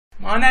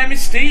My name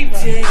is Steve,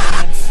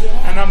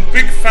 and I'm a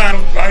big fan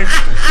of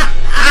Dawson.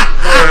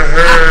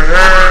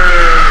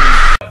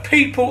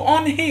 People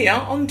on here,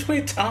 on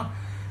Twitter,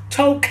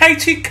 told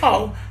Katie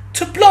Cole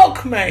to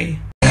block me.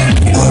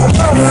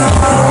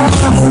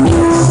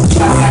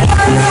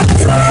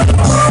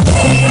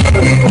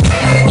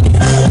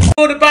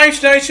 For the base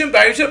station,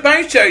 base at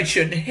base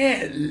station.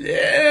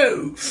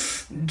 Hello,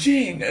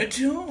 ding a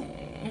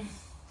dong.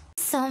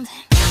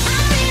 Something.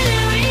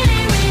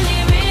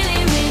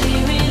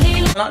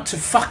 I'd like to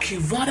fuck you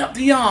right up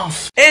the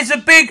arse. Here's a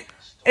big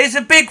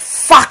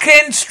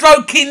fucking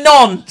strokey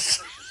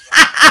nonce.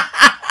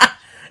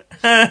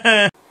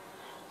 Fucking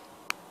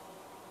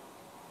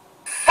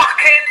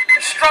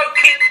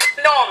strokey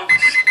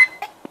nonce.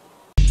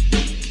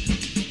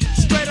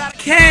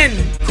 Ken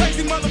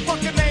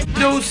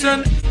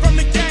Dawson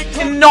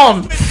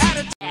nonce.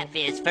 F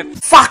is for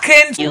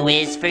Fucking U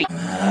is for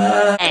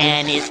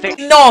N is for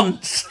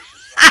nonce.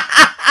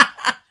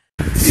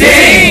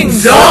 Ding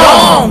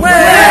dong! Way!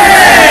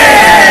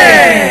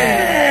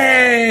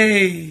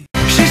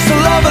 She's so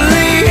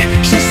lovely,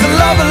 she's so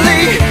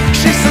lovely,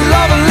 she's so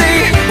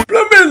lovely.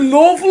 Blooming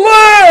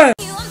lovely!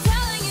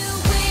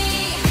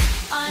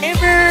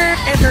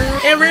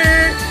 Ever.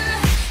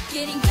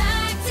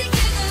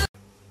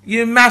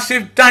 You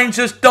massive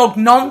dangerous dog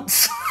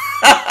nonce.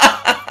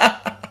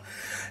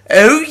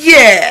 Oh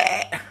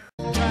yeah!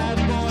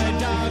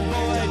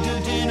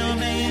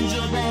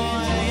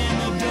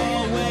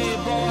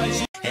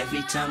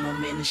 Every time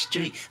I'm in the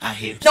street, I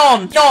hear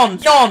Non. Men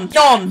down,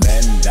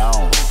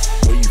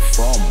 where you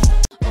from?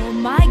 Oh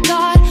my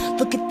God,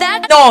 look at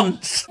that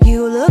Nonce.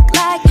 You look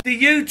like The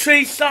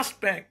U-Tree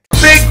suspect.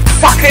 Big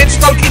fucking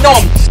strokey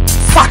nonce.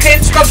 Fucking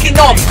strokey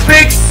nonce.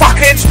 Big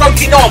fucking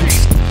strokey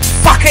nonce.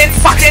 Fucking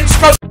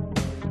stroke.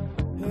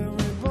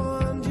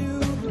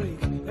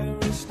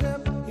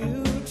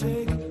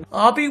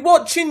 I'll be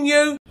watching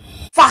you.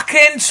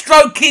 Fucking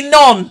strokey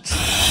nonce.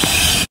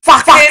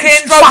 Fucking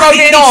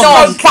strokey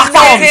nonce.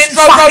 Fucking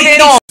strokey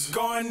nonce.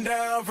 Going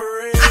down for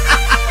it.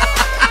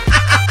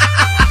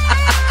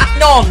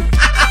 Non.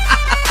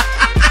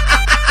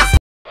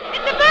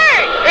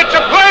 It's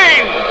a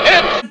plane!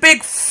 It's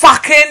Big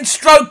fucking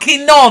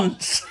strokey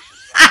nonce.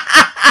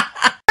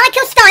 I like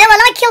your style, I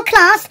like your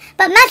class,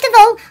 but most of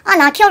all, I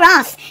like your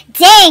ass.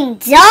 Ding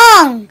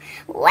dong!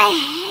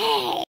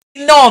 Way!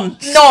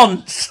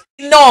 Nonce.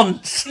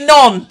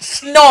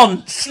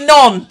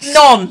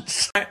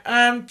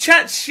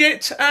 Chat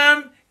shit,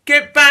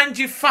 get banned,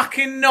 you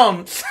fucking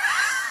nonce.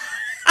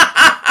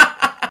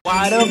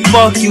 Why the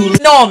fuck you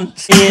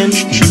Nonce. in?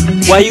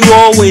 Why you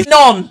always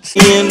Nonce.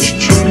 in?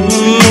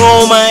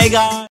 Oh my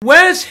God.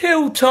 Where's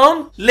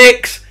Hilton?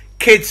 Licks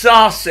kids'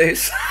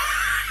 asses.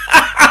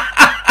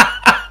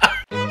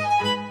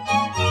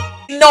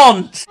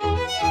 Nonce.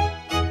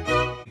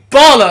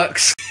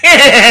 Bollocks.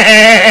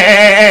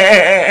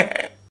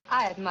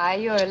 I admire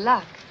your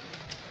luck,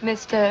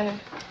 Mr.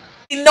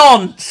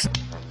 Nonce.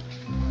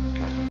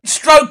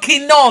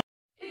 Strokey nonce.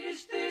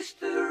 Is this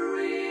the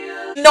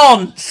real?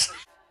 Nonce.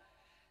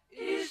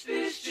 Is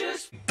this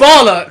just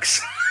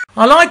bollocks?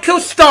 I like your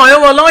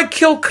style, I like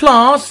your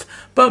class,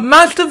 but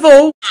most of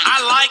all,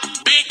 I like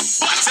big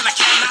butts and I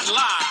cannot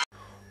lie.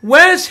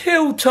 where's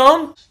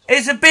Hilton?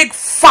 Is a big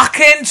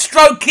fucking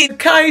strokey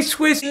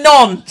K-Swiss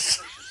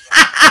nonce.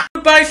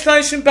 Base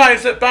station,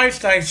 base at base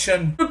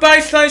station.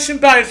 Base station,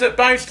 base at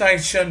base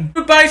station.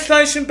 Base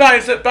station,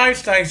 base at base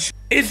station.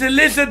 Is a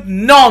lizard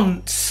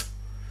nonce?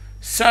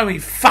 So he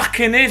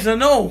fucking is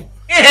and all.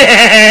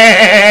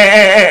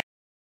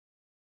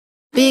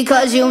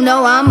 because you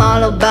know I'm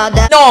all about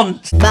that.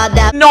 Nonce. About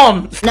that.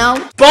 Nonce. No.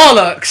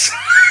 Bollocks.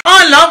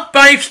 I love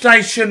Base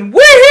Station.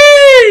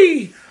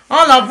 Wee!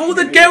 I love all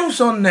the girls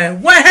on there.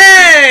 Wee!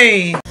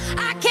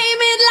 I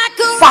came in like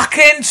a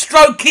Fucking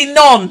strokey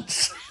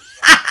nonce.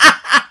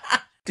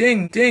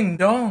 Ding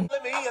dong.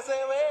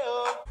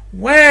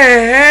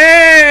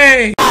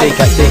 Way! Take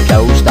it,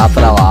 kill, start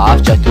for a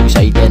laugh, just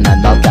outside and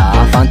in the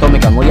gaff. Phantom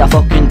again, will you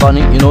fucking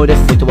bunny? You know the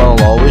foot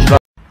will always run.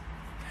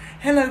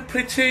 Hello,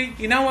 pretty.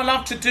 You know what I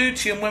love to do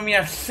to you when we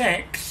have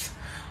sex?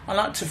 I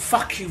like to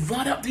fuck you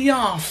right up the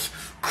arse.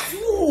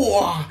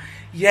 Cool.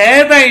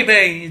 Yeah,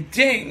 baby.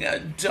 Ding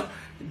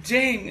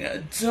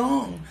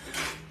dong.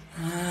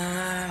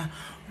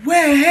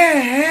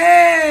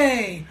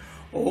 Way.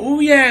 Oh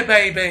yeah,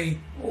 baby.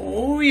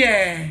 Oh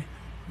yeah.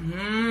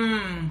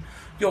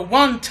 You're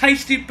one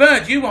tasty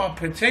bird, you are,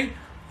 pretty.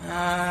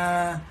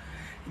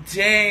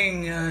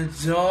 Ding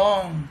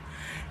dong.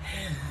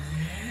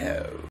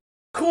 Hello.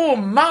 Cool,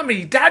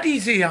 mummy,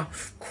 daddy's here.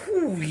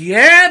 Cool,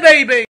 yeah,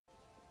 baby.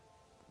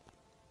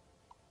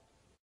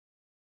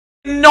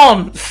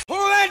 Nonce. Who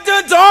let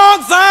the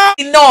dogs out?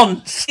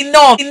 Nonce.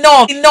 You're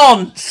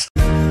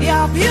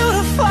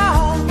beautiful.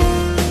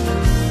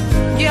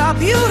 You're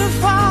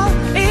beautiful.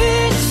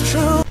 It's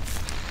true.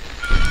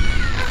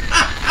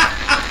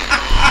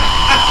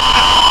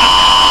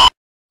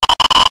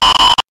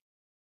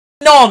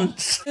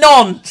 Nonce.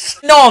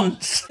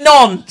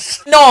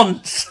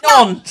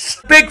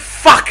 Big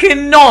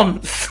fucking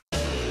nonce.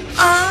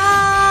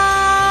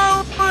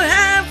 Oh,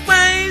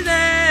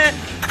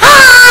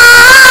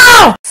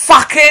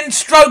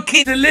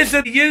 stroking the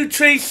lizard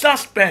U-tree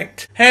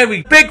suspect.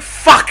 Hairy, big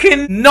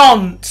fucking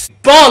nonce.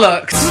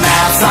 Bollocks.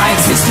 Math,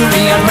 science,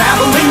 history,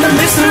 unraveling the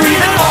mystery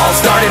that all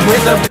started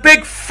with a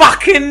big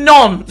fucking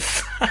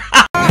nonce.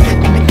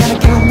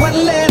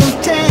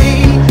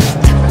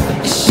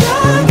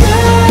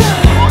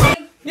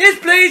 Yes,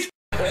 please.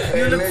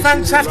 You look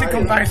fantastic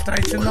on base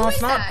station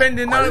last night,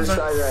 bending over.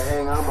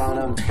 Hang up on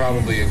him.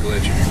 Probably a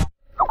glitch.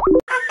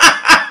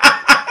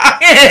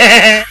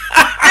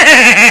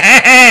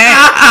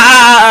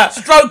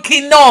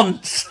 Stroking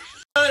nonce.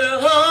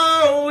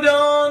 Hold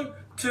on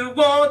to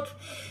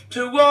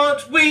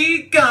what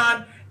we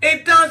got.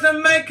 It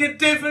doesn't make a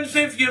difference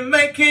if you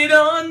make it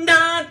or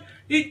not.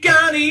 You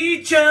got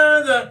each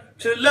other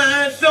to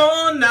last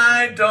all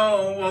night.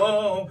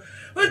 Oh,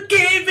 we'll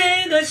give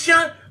it a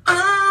shot.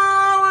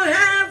 Oh, we're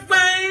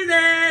halfway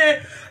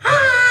there.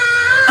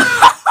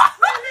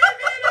 We're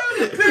living on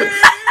the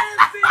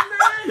path in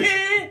my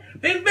head.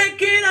 Been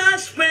making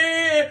us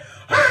swear.